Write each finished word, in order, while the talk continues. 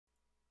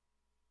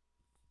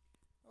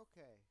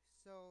Okay,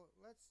 so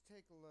let's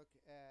take a look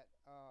at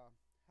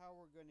how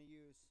we're going to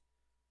use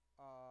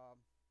uh,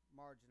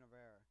 margin of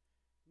error.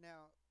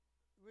 Now,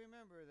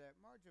 remember that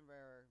margin of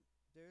error,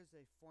 there's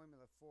a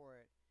formula for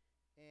it,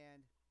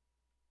 and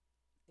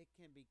it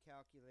can be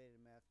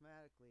calculated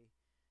mathematically,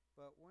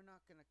 but we're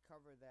not going to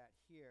cover that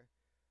here.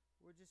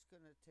 We're just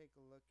going to take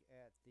a look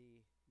at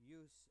the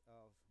use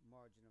of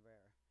margin of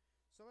error.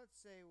 So let's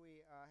say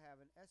we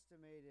have an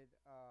estimated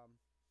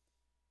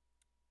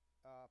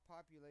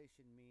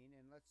population mean,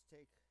 and let's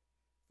take,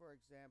 for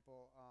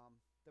example,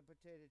 the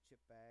potato chip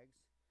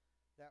bags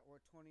that were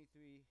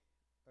 23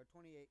 or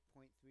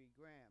 28.3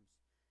 grams,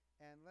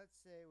 and let's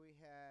say we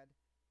had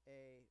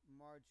a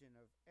margin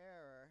of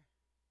error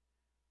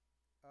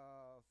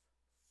of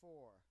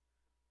 4.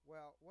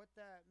 Well, what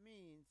that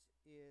means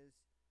is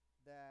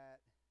that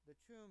the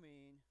true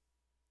mean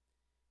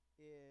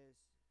is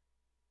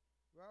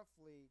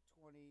roughly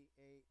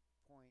 28.3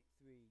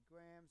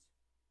 grams,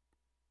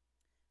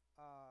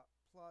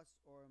 plus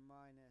or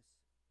minus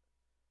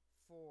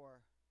 4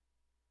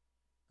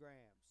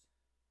 grams.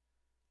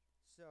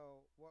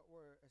 So what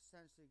we're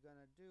essentially going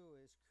to do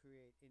is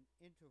create an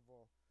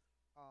interval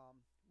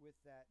with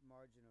that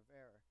margin of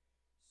error.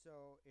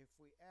 So if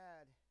we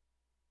add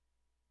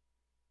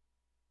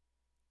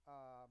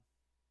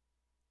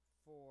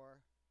 4,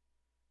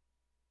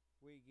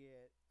 we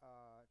get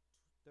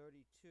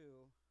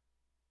 32.3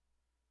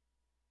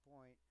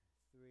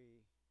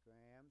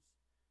 grams,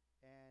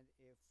 and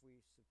if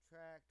we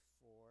subtract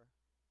 4,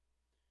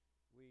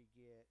 we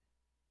get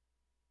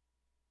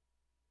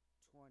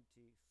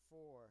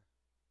 24.3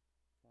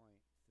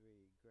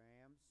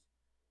 grams.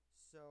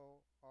 So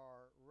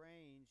our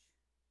range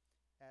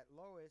at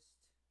lowest,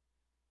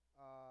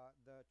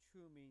 the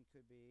true mean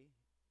could be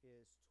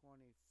is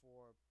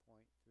 24.3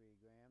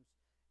 grams,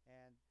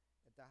 and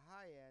at the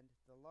high end,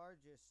 the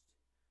largest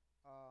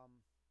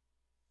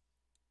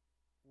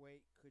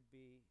weight could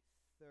be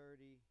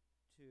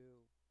 32.3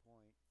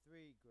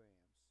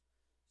 grams.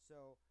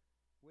 So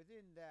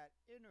within that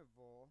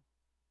interval,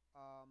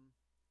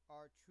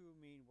 our true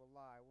mean will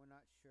lie. We're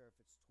not sure if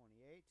it's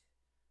 28,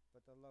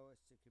 but the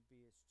lowest it could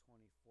be is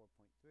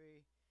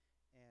 24.3,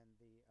 and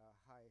the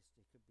highest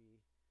it could be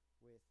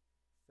with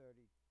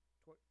 32.3.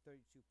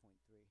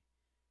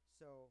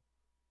 So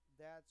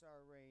that's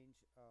our range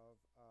of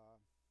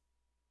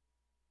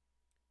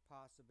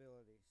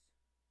possibilities.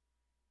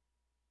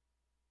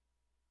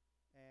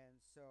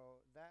 And so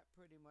that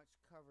pretty much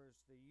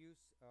covers the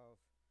use of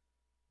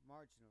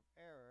margin of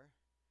error.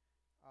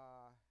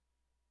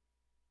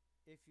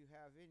 If you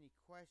have any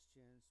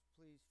questions,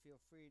 please feel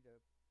free to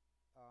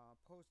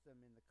post them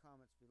in the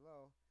comments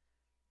below.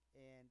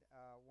 And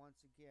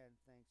once again,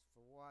 thanks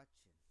for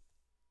watching.